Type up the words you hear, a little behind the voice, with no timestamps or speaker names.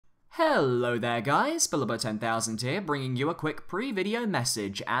Hello there guys, Bilbo10,000 here, bringing you a quick pre-video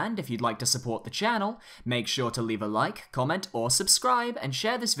message, and if you'd like to support the channel, make sure to leave a like, comment, or subscribe, and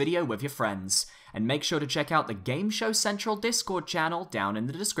share this video with your friends. And make sure to check out the Game Show Central Discord channel down in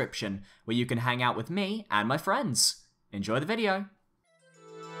the description, where you can hang out with me and my friends. Enjoy the video!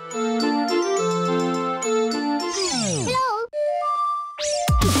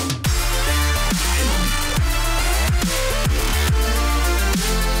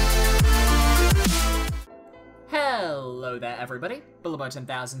 Hello there everybody,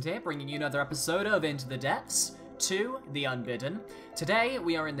 Bilbo10,000 here, bringing you another episode of Into the Depths 2, The Unbidden. Today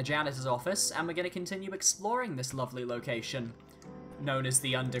we are in the janitor's office and we're going to continue exploring this lovely location, known as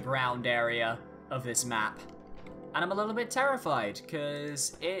the underground area of this map. And I'm a little bit terrified,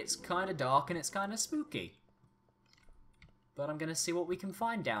 because it's kind of dark and it's kind of spooky. But I'm going to see what we can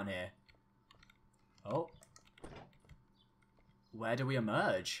find down here. Oh. Where do we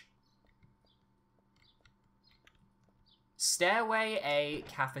emerge? Stairway A,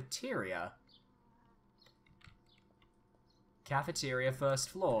 cafeteria. Cafeteria, first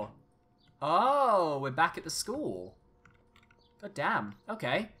floor. Oh, we're back at the school. God damn.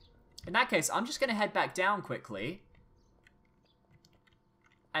 Okay. In that case, I'm just going to head back down quickly.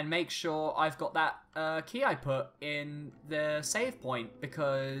 And make sure I've got that key I put in the save point.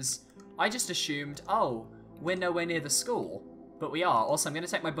 Because I just assumed, oh, we're nowhere near the school. But we are. Also, I'm going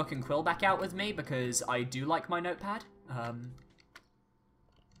to take my book and quill back out with me because I do like my notepad.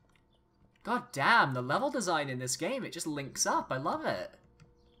 God damn, the level design in this game, it just links up. I love it.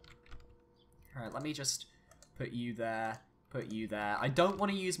 Alright, let me just put you there, put you there. I don't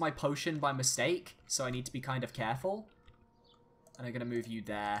want to use my potion by mistake, so I need to be kind of careful. And I'm going to move you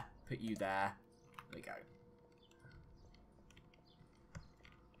there, put you there. There we go.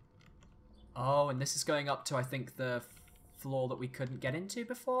 Oh, and this is going up to, I think, the floor that we couldn't get into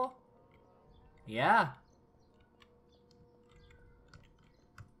before? Yeah.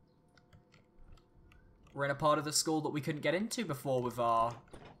 We're in a part of the school that we couldn't get into before with our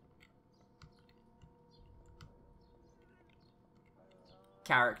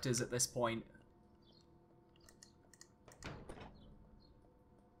characters at this point.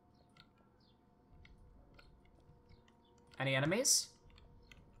 Any enemies?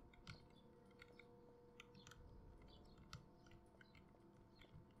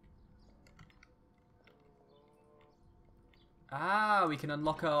 Ah, we can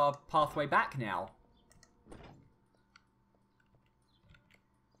unlock our pathway back now.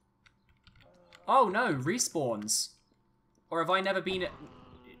 Oh no, respawns. Or have I never been...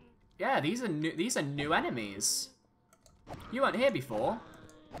 Yeah, these are new enemies. You weren't here before.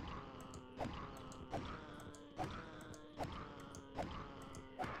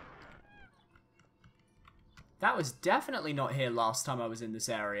 That was definitely not here last time I was in this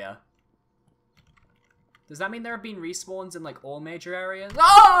area. Does that mean there have been respawns in, like, all major areas?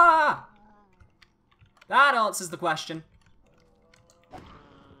 Ah! That answers the question.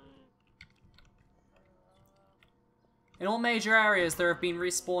 In all major areas, there have been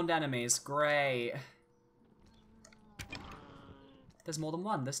respawned enemies. Great. There's more than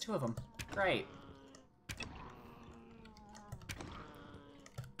one. There's two of them. Great.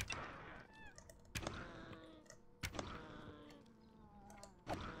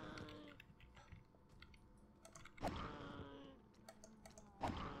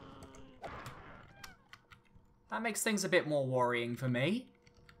 That makes things a bit more worrying for me.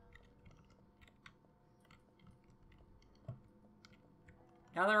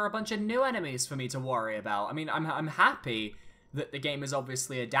 Now there are a bunch of new enemies for me to worry about. I mean, I'm happy that the game is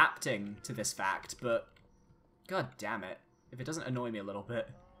obviously adapting to this fact, but god damn it, if it doesn't annoy me a little bit.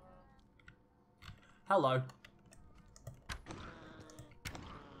 Hello.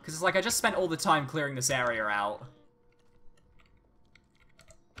 Because it's like I just spent all the time clearing this area out.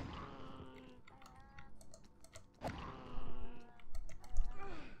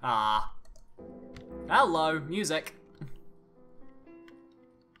 Ah. Hello, music.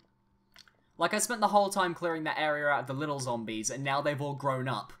 Like, I spent the whole time clearing that area out of the little zombies, and now they've all grown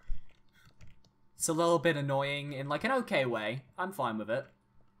up. It's a little bit annoying in, like, an okay way. I'm fine with it.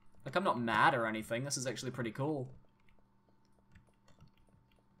 Like, I'm not mad or anything. This is actually pretty cool.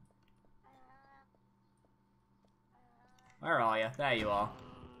 Where are you? There you are.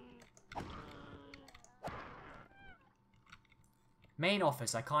 Main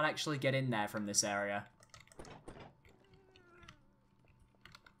office. I can't actually get in there from this area.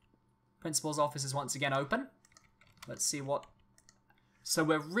 Principal's office is once again open. Let's see what... So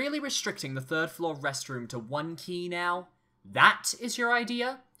we're really restricting the third floor restroom to one key now? That is your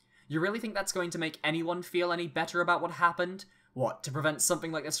idea? You really think that's going to make anyone feel any better about what happened? What, to prevent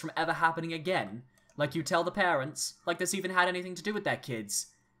something like this from ever happening again? Like you tell the parents? Like this even had anything to do with their kids?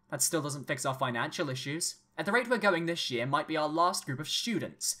 That still doesn't fix our financial issues. At the rate we're going this year might be our last group of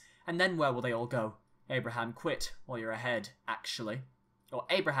students. And then where will they all go? Abraham, quit while you're ahead, actually. Or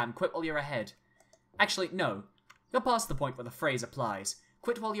Abraham, quit while you're ahead. Actually, no. You're past the point where the phrase applies.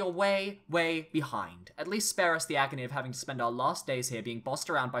 Quit while you're way, way behind. At least spare us the agony of having to spend our last days here being bossed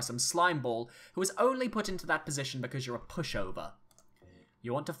around by some slimeball who was only put into that position because you're a pushover.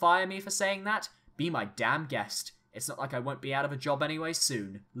 You want to fire me for saying that? Be my damn guest. It's not like I won't be out of a job anyway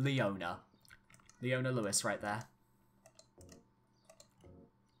soon. Leona. Leona Lewis right there.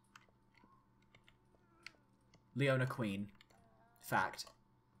 Leona Queen. Fact.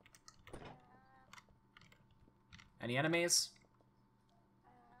 Any enemies?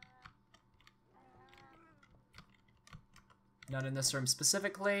 None in this room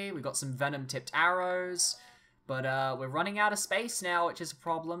specifically. We've got some venom-tipped arrows. But we're running out of space now, which is a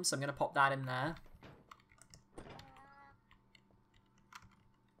problem, so I'm going to pop that in there.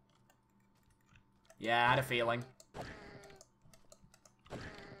 Yeah, I had a feeling.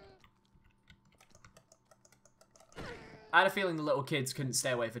 I had a feeling the little kids couldn't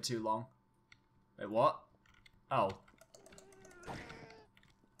stay away for too long. Wait, what? Oh.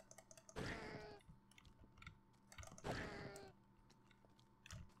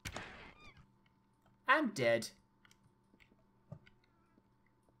 I'm dead.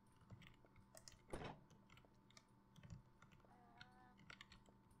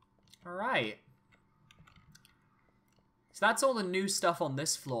 Alright. So that's all the new stuff on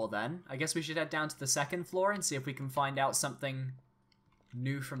this floor then. I guess we should head down to the second floor and see if we can find out something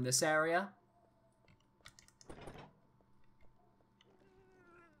new from this area.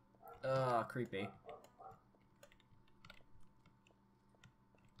 Ugh, creepy.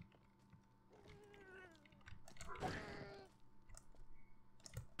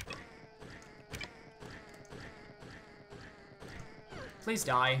 Please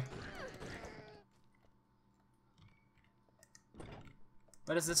die.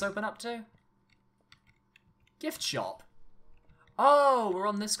 Where does this open up to? Gift shop. Oh, we're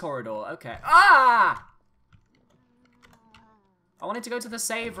on this corridor. Okay. Ah! I wanted to go to the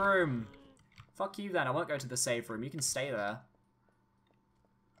save room. Fuck you then. I won't go to the save room. You can stay there.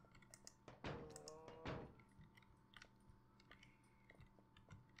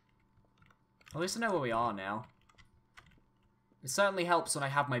 At least I know where we are now. It certainly helps when I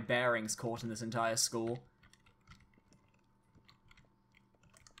have my bearings caught in this entire school.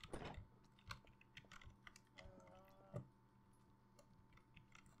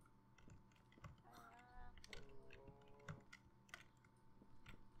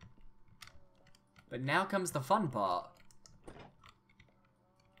 But now comes the fun part.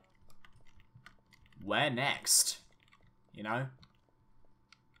 Where next? You know?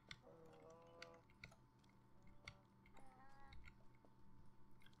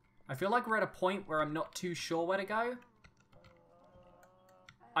 I feel like we're at a point where I'm not too sure where to go.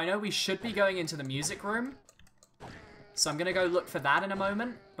 I know we should be going into the music room. So I'm gonna go look for that in a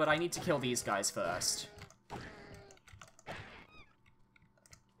moment, but I need to kill these guys first.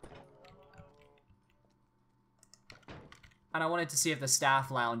 And I wanted to see if the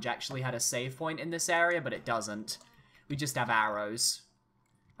staff lounge actually had a save point in this area, but it doesn't. We just have arrows.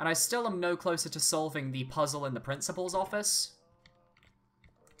 And I still am no closer to solving the puzzle in the principal's office.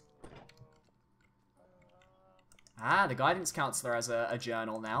 Ah, the guidance counselor has a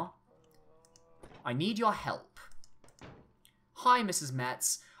journal now. I need your help. Hi, Mrs.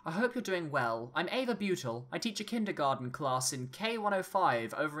 Metz. I hope you're doing well. I'm Ava Butel. I teach a kindergarten class in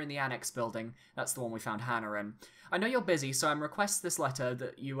K105 over in the Annex building. That's the one we found Hannah in. I know you're busy, so I'm requesting this letter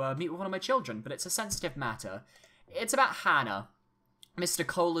that you meet with one of my children, but it's a sensitive matter. It's about Hannah, Mr.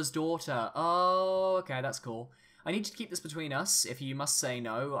 Kohler's daughter. Oh, okay, that's cool. I need you to keep this between us. If you must say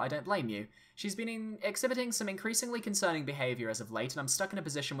no, I don't blame you. She's been exhibiting some increasingly concerning behaviour as of late, and I'm stuck in a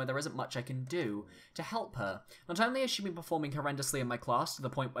position where there isn't much I can do to help her. Not only has she been performing horrendously in my class to the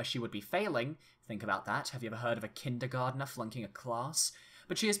point where she would be failing, think about that, have you ever heard of a kindergartner flunking a class?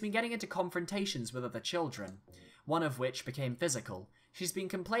 But she has been getting into confrontations with other children, one of which became physical. She's been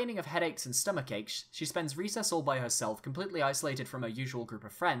complaining of headaches and stomach aches, she spends recess all by herself, completely isolated from her usual group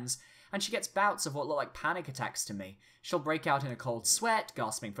of friends, and she gets bouts of what look like panic attacks to me. She'll break out in a cold sweat,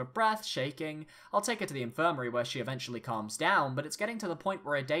 gasping for breath, shaking. I'll take her to the infirmary where she eventually calms down, but it's getting to the point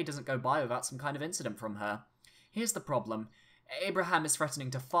where a day doesn't go by without some kind of incident from her. Here's the problem. Abraham is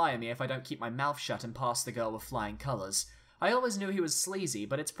threatening to fire me if I don't keep my mouth shut and pass the girl with flying colours. I always knew he was sleazy,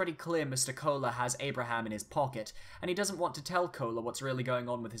 but it's pretty clear Mr. Cola has Abraham in his pocket, and he doesn't want to tell Cola what's really going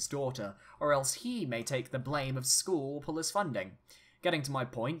on with his daughter, or else he may take the blame of school or pull his funding. Getting to my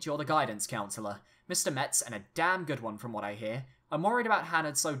point, you're the guidance counselor. Mr. Metz, and a damn good one from what I hear. I'm worried about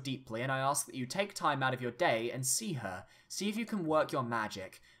Hannah so deeply, and I ask that you take time out of your day and see her. See if you can work your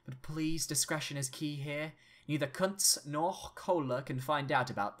magic. But please, discretion is key here. Neither Kuntz nor Cola can find out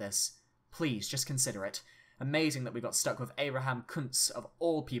about this. Please, just consider it. Amazing that we got stuck with Abraham Kuntz, of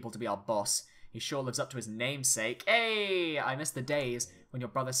all people, to be our boss. He sure lives up to his namesake. Hey! I miss the days when your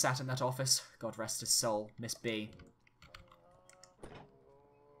brother sat in that office. God rest his soul, Miss B.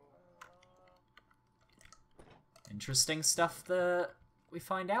 Interesting stuff that we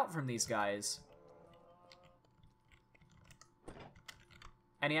find out from these guys.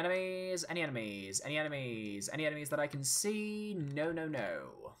 Any enemies? Any enemies? Any enemies? Any enemies that I can see? No, no,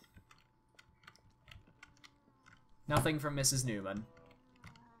 no. Nothing from Mrs. Newman.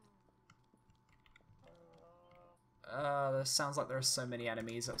 This sounds like there are so many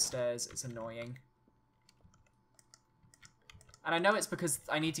enemies upstairs. It's annoying. And I know it's because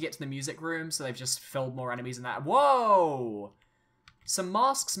I need to get to the music room, so they've just filled more enemies in that. Whoa! Some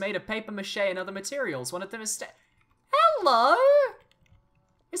masks made of paper mache and other materials. One of them is... Hello!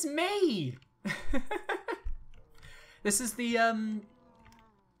 It's me! This is the,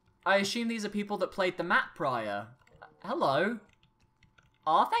 I assume these are people that played the map prior. Hello.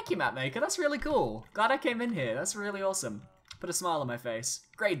 Aw, thank you, map maker. That's really cool. Glad I came in here. That's really awesome. Put a smile on my face.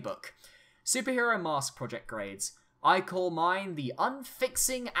 Grade book. Superhero mask project grades. I call mine the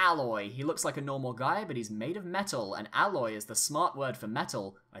Unfixing Alloy. He looks like a normal guy, but he's made of metal, and alloy is the smart word for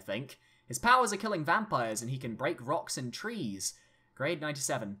metal, I think. His powers are killing vampires, and he can break rocks and trees. Grade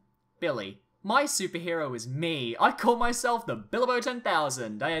 97. Billy. My superhero is me. I call myself the Bilbo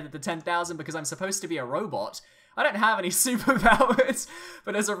 10,000. I added the 10,000 because I'm supposed to be a robot. I don't have any superpowers,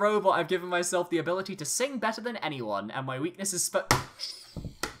 but as a robot, I've given myself the ability to sing better than anyone, and my weakness is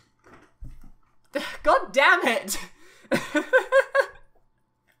God damn it!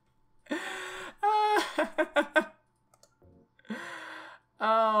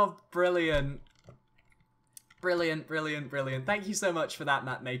 Oh, brilliant. Brilliant, brilliant, brilliant. Thank you so much for that,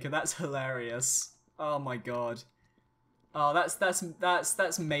 map maker. That's hilarious. Oh my god. Oh,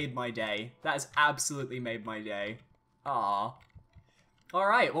 that's made my day. That has absolutely made my day. Aw.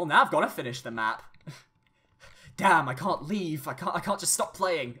 Alright, well now I've got to finish the map. Damn, I can't leave. I can't just stop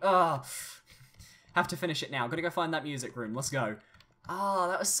playing. Ugh. Have to finish it now. Gotta go find that music room. Let's go. Ah,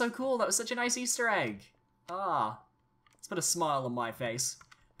 that was so cool. That was such a nice Easter egg. Ah. Let's put a smile on my face.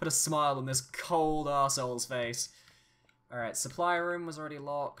 Put a smile on this cold arsehole's face. Alright, supply room was already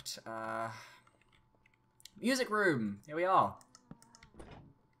locked. Music room. Here we are.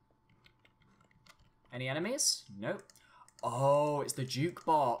 Any enemies? Nope. Oh, it's the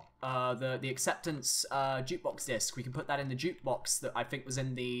jukebox. The acceptance jukebox disc. We can put that in the jukebox that I think was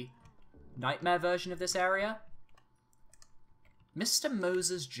in the nightmare version of this area. Mr.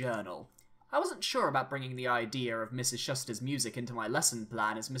 Moser's journal. I wasn't sure about bringing the idea of Mrs. Shuster's music into my lesson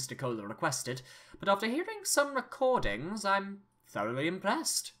plan as Mr. Kohler requested, but after hearing some recordings, I'm thoroughly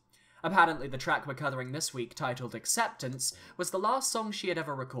impressed. Apparently the track we're covering this week, titled Acceptance, was the last song she had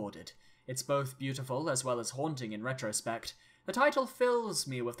ever recorded. It's both beautiful as well as haunting in retrospect. The title fills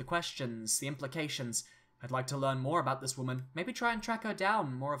me with the questions, the implications. I'd like to learn more about this woman, maybe try and track her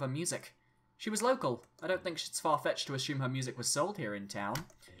down, more of her music. She was local. I don't think it's far-fetched to assume her music was sold here in town.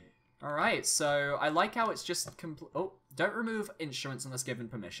 Alright, so I like how it's just oh, don't remove instruments unless given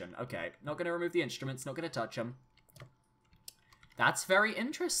permission. Okay, not going to remove the instruments, not going to touch them. That's very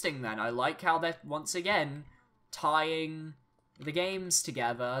interesting then. I like how they're, once again, tying the games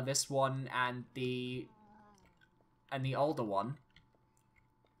together, this one and the older one.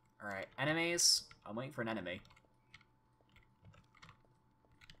 Alright, enemies. I'm waiting for an enemy.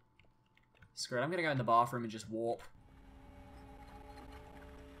 Screw it, I'm gonna go in the bathroom and just warp.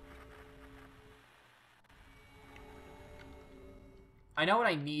 I know what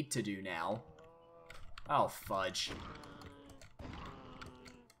I need to do now. Oh, fudge.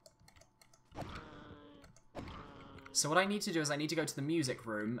 So what I need to do is I need to go to the music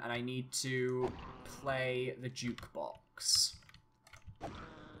room and I need to play the jukebox.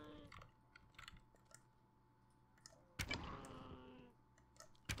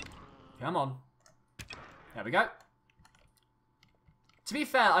 Come on. There we go. To be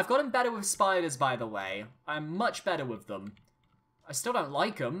fair, I've gotten better with spiders, by the way. I'm much better with them. I still don't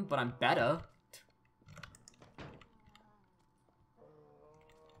like them, but I'm better.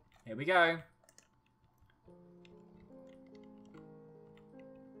 Here we go.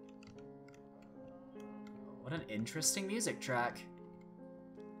 What an interesting music track.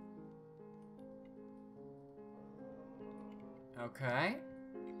 Okay.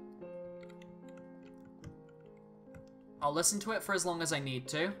 I'll listen to it for as long as I need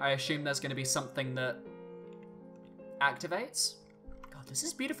to. I assume there's going to be something that activates. God, this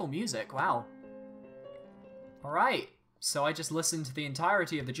is beautiful music. Wow. Alright. So I just listened to the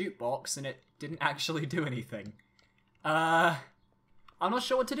entirety of the jukebox and it didn't actually do anything. I'm not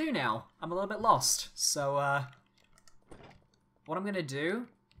sure what to do now. I'm a little bit lost. So, what I'm going to do,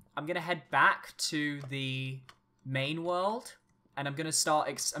 I'm going to head back to the main world. And I'm going to start,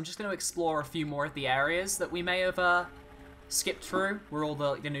 I'm just going to explore a few more of the areas that we may have, skipped through, where all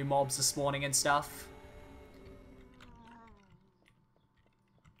the new mobs are spawning and stuff.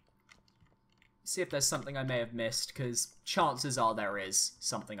 See if there's something I may have missed, because chances are there is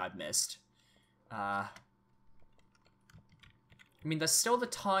something I've missed. I mean, there's still the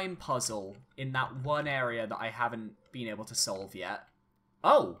time puzzle in that one area that I haven't been able to solve yet.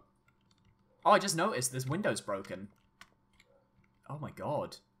 Oh! Oh, I just noticed this window's broken. Oh my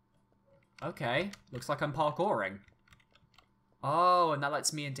god. Okay, looks like I'm parkouring. Oh, and that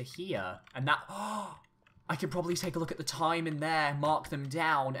lets me into here. And that... Oh, I could probably take a look at the time in there, mark them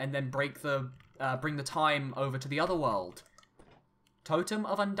down, and then bring the time over to the other world. Totem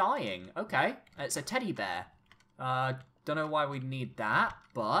of Undying. Okay, it's a teddy bear. Don't know why we'd need that,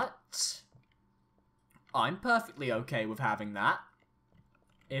 but... I'm perfectly okay with having that.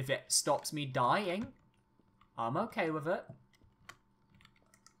 If it stops me dying, I'm okay with it.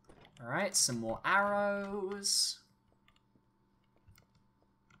 Alright, some more arrows.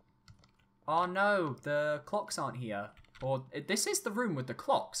 Oh no, the clocks aren't here. Or, this is the room with the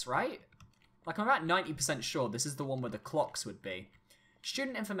clocks, right? Like, I'm about 90% sure this is the one where the clocks would be.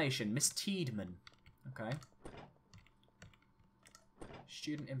 Student information, Miss Tiedemann. Okay.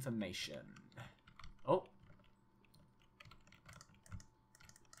 Student information. Oh.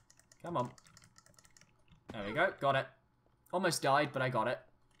 Come on. There we go, got it. Almost died, but I got it.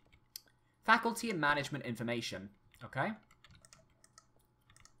 Faculty and management information. Okay.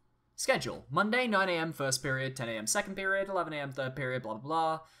 Schedule. Monday, 9 AM first period, 10 AM second period, 11 AM third period, blah, blah,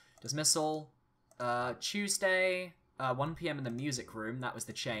 blah. Dismissal. Tuesday, 1 PM in the music room. That was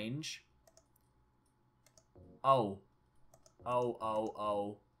the change. Oh.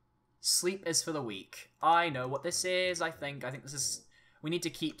 Oh. Sleep is for the weak. I know what this is, I think. I think this is... We need to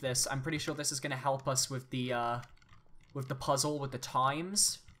keep this. I'm pretty sure this is going to help us with the puzzle with the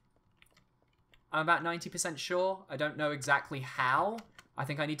times. I'm about 90% sure. I don't know exactly how. I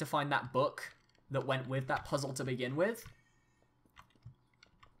think I need to find that book that went with that puzzle to begin with.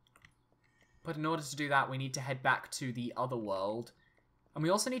 But in order to do that, we need to head back to the other world. And we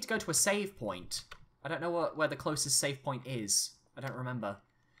also need to go to a save point. I don't know where the closest save point is. I don't remember.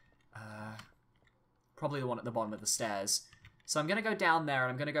 Probably the one at the bottom of the stairs. So I'm going to go down there, and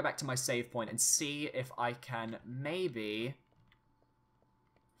I'm going to go back to my save point and see if I can maybe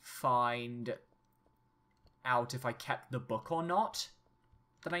find out if I kept the book or not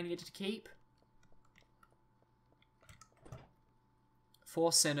that I needed to keep.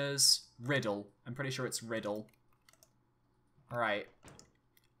 4 Sinners, Riddle. I'm pretty sure it's Riddle. Alright.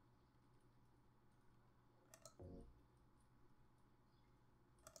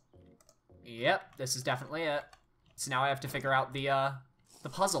 Yep, this is definitely it. So now I have to figure out the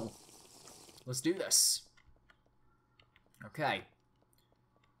puzzle. Let's do this. Okay.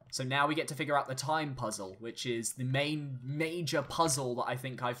 So now we get to figure out the time puzzle, which is the major puzzle that I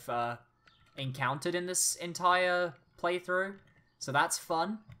think I've encountered in this entire playthrough. So that's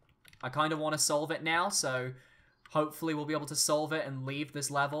fun. I kind of want to solve it now, so hopefully we'll be able to solve it and leave this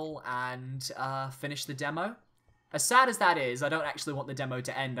level and finish the demo. As sad as that is, I don't actually want the demo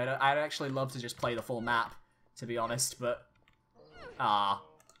to end. I'd actually love to just play the full map, to be honest, but...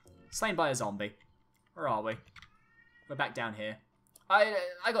 Slain by a zombie. Where are we? We're back down here. I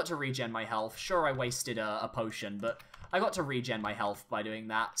got to regen my health. Sure, I wasted a potion, but I got to regen my health by doing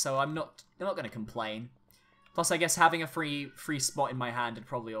that, so I'm not going to complain. Plus, I guess having a free spot in my hand would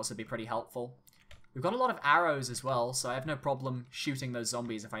probably also be pretty helpful. We've got a lot of arrows as well, so I have no problem shooting those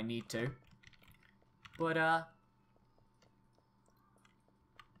zombies if I need to. But,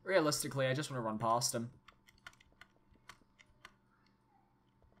 realistically, I just want to run past them.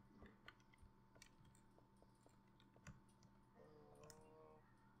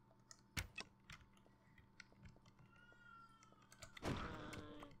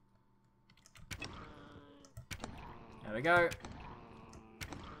 There we go.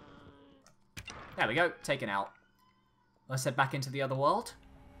 There we go. Taken out. Let's head back into the other world.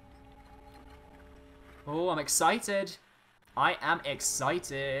 Oh, I'm excited. I am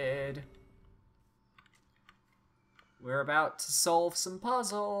excited. We're about to solve some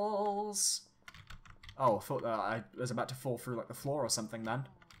puzzles. Oh, I thought that I was about to fall through like the floor or something then.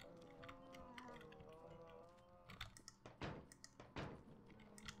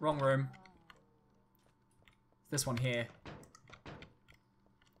 Wrong room. This one here.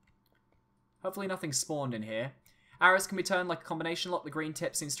 Hopefully nothing spawned in here. Arrows can be turned like a combination lock. The green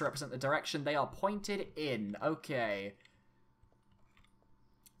tip seems to represent the direction they are pointed in. Okay.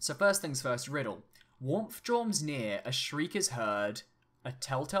 So first things first, riddle. Warmth draws near, a shriek is heard, a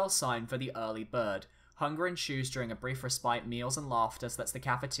telltale sign for the early bird. Hunger ensues during a brief respite, meals and laughter, so that's the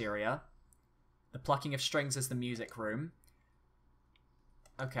cafeteria. The plucking of strings is the music room.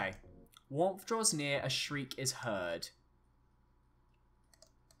 Okay. Warmth draws near, a shriek is heard.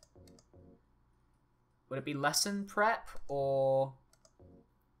 Would it be lesson prep or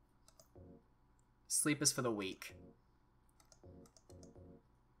sleepers for the week?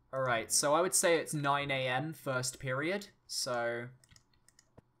 Alright, so I would say it's 9 AM first period, so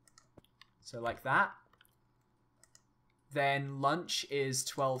like that. Then lunch is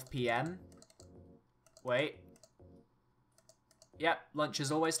 12 PM. Wait. Yep, lunch is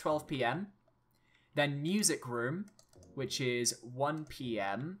always 12 PM. Then music room, which is 1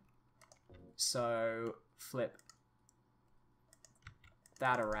 PM. So flip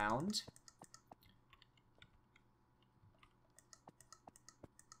that around.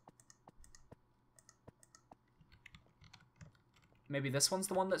 Maybe this one's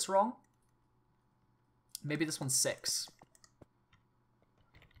the one that's wrong? Maybe this one's 6.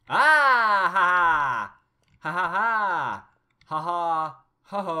 Ah! Ha ha! Ha ha ha! Ha ha!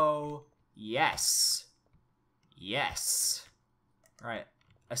 Ho ho! Yes! Yes! Right.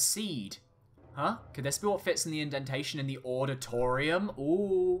 A seed. Huh? Could this be what fits in the indentation in the auditorium?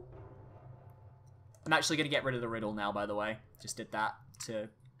 Ooh. I'm actually going to get rid of the riddle now, by the way. Just did that to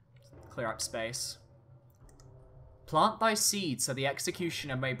clear up space. Plant thy seed so the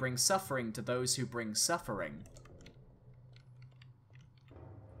executioner may bring suffering to those who bring suffering.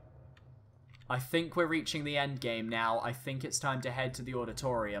 I think we're reaching the end game now. I think it's time to head to the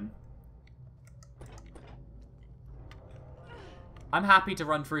auditorium. I'm happy to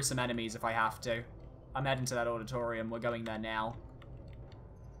run through some enemies if I have to. I'm heading to that auditorium. We're going there now.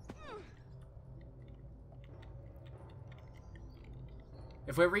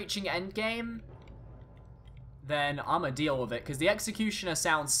 If we're reaching endgame, then I'm gonna deal with it, because the executioner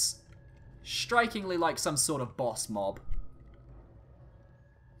sounds strikingly like some sort of boss mob.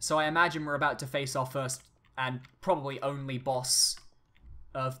 So I imagine we're about to face our first and probably only boss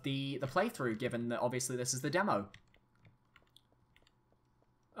of the playthrough, given that obviously this is the demo.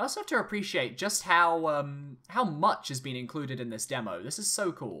 I also have to appreciate just how much has been included in this demo. This is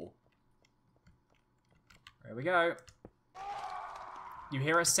so cool. There we go. You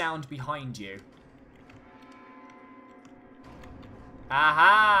hear a sound behind you.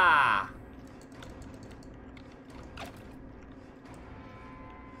 Aha!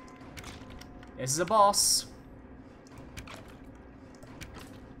 This is a boss.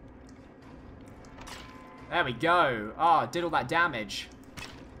 There we go. Ah, did all that damage.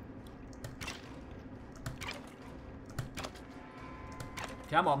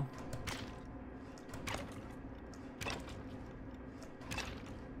 Come on.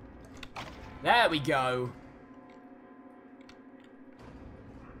 There we go.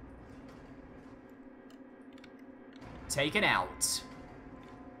 Taken out.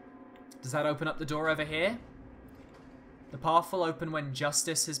 Does that open up the door over here? The path will open when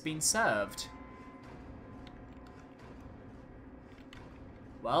justice has been served.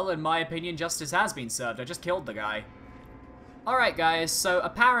 Well, in my opinion, justice has been served. I just killed the guy. Alright, guys, so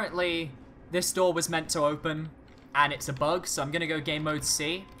apparently this door was meant to open, and it's a bug, so I'm gonna go game mode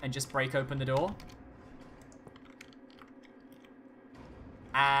C and just break open the door.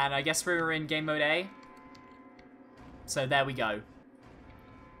 And I guess we were in game mode A. So there we go.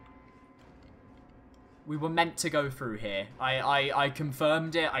 We were meant to go through here. I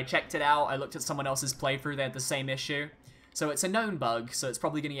confirmed it, I checked it out, I looked at someone else's playthrough, they had the same issue. So it's a known bug, so it's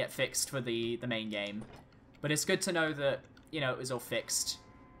probably going to get fixed for the main game. But it's good to know that, you know, it was all fixed.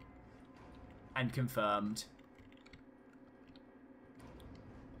 And confirmed.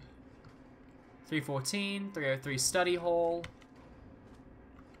 314, 303 study hall.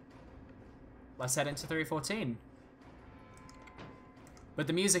 Let's head into 314. But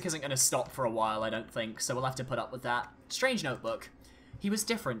the music isn't going to stop for a while, I don't think, so we'll have to put up with that. Strange notebook. He was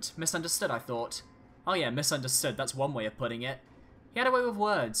different. Misunderstood, I thought. Oh yeah, misunderstood, that's one way of putting it. He had a way with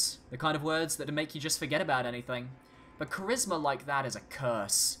words. The kind of words that make you just forget about anything. But charisma like that is a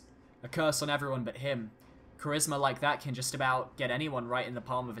curse. A curse on everyone but him. Charisma like that can just about get anyone right in the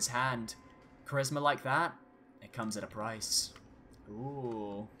palm of his hand. Charisma like that? It comes at a price.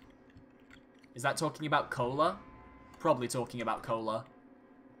 Ooh. Is that talking about cola? Probably talking about cola.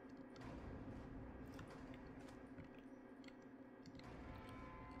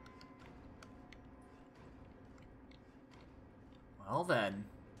 Well then.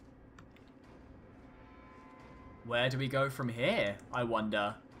 Where do we go from here, I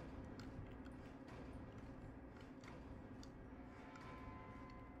wonder?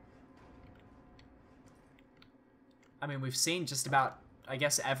 I mean, we've seen just about, I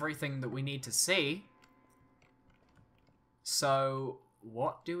guess, everything that we need to see. So,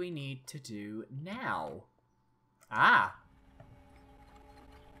 what do we need to do now? Ah!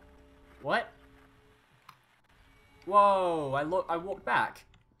 What? Whoa, I walked back.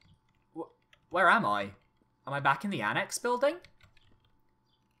 Where am I? Am I back in the annex building?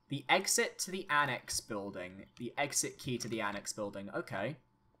 The exit to the annex building. The exit key to the annex building. Okay.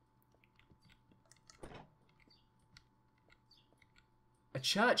 A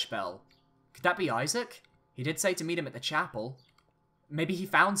church bell. Could that be Isaac? He did say to meet him at the chapel. Maybe he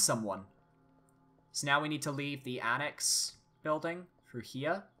found someone. So now we need to leave the annex building through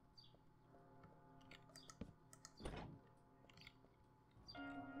here.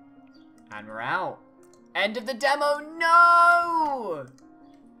 And we're out. End of the demo, no!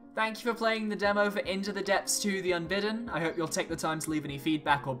 Thank you for playing the demo for Into the Depths 2 The Unbidden. I hope you'll take the time to leave any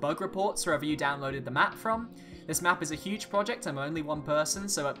feedback or bug reports wherever you downloaded the map from. This map is a huge project, I'm only one person,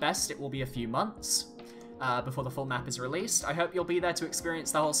 so at best it will be a few months before the full map is released. I hope you'll be there to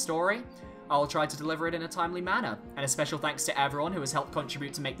experience the whole story. I'll try to deliver it in a timely manner. And a special thanks to everyone who has helped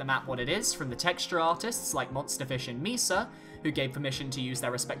contribute to make the map what it is, from the texture artists like Monsterfish and Misa, who gave permission to use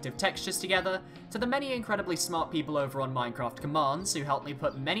their respective textures together, to the many incredibly smart people over on Minecraft Commands who helped me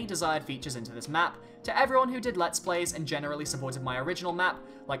put many desired features into this map, to everyone who did Let's Plays and generally supported my original map,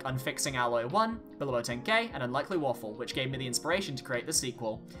 like Unfixing Alloy 1, Bilbo 10K, and Unlikely Waffle, which gave me the inspiration to create the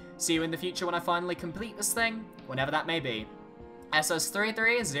sequel. See you in the future when I finally complete this thing, whenever that may be.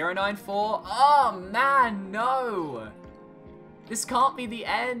 SS33094, oh man, no! This can't be the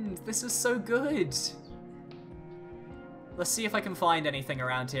end, this was so good! Let's see if I can find anything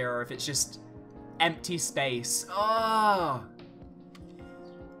around here, or if it's just empty space. Oh!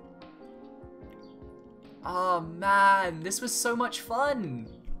 Oh man, this was so much fun!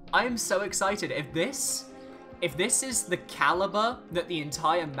 I am so excited. If this is the caliber that the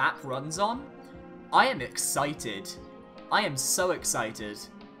entire map runs on, I am excited. I am so excited.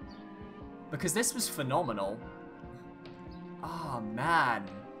 Because this was phenomenal. Oh man.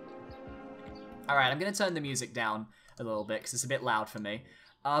 Alright, I'm gonna turn the music down a little bit because it's a bit loud for me.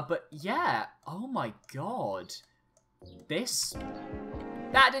 But yeah, oh my god.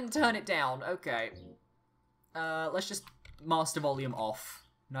 That didn't turn it down, okay. Let's just master volume off.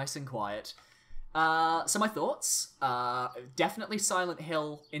 Nice and quiet. So my thoughts, definitely Silent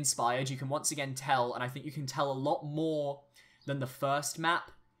Hill inspired. You can once again tell, and I think you can tell a lot more than the first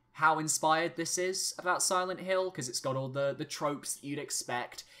map, how inspired this is about Silent Hill, because it's got all the tropes that you'd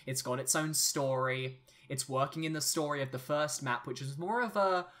expect. It's got its own story. It's working in the story of the first map, which is more of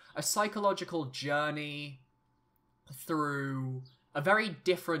a psychological journey through a very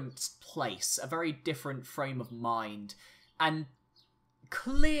different place, a very different frame of mind. And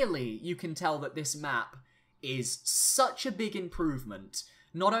clearly you can tell that this map is such a big improvement,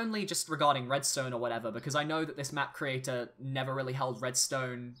 not only just regarding Redstone or whatever, because I know that this map creator never really held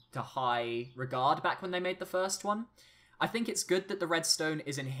Redstone to high regard back when they made the first one. I think it's good that the Redstone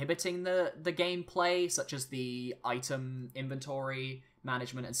is inhibiting the gameplay, such as the item inventory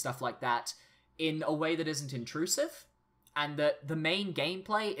management and stuff like that, in a way that isn't intrusive, and that the main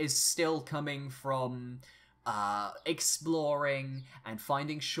gameplay is still coming from exploring and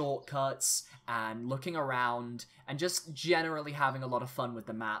finding shortcuts and looking around and just generally having a lot of fun with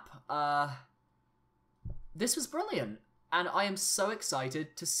the map. This was brilliant, and I am so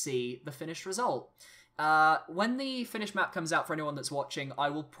excited to see the finished result. When the finished map comes out, for anyone that's watching, I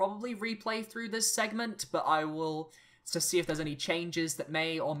will probably replay through this segment, but I will to see if there's any changes that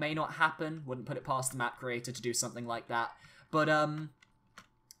may or may not happen. Wouldn't put it past the map creator to do something like that. But, I'm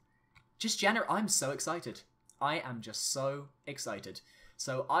so excited. I am just so excited.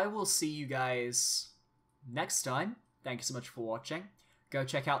 So I will see you guys next time. Thank you so much for watching. Go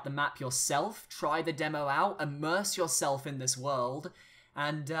check out the map yourself, try the demo out, immerse yourself in this world,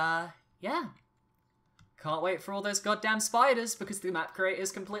 and, yeah. Can't wait for all those goddamn spiders, because the map creator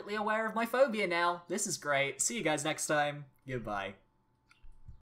is completely aware of my phobia now. This is great. See you guys next time. Goodbye.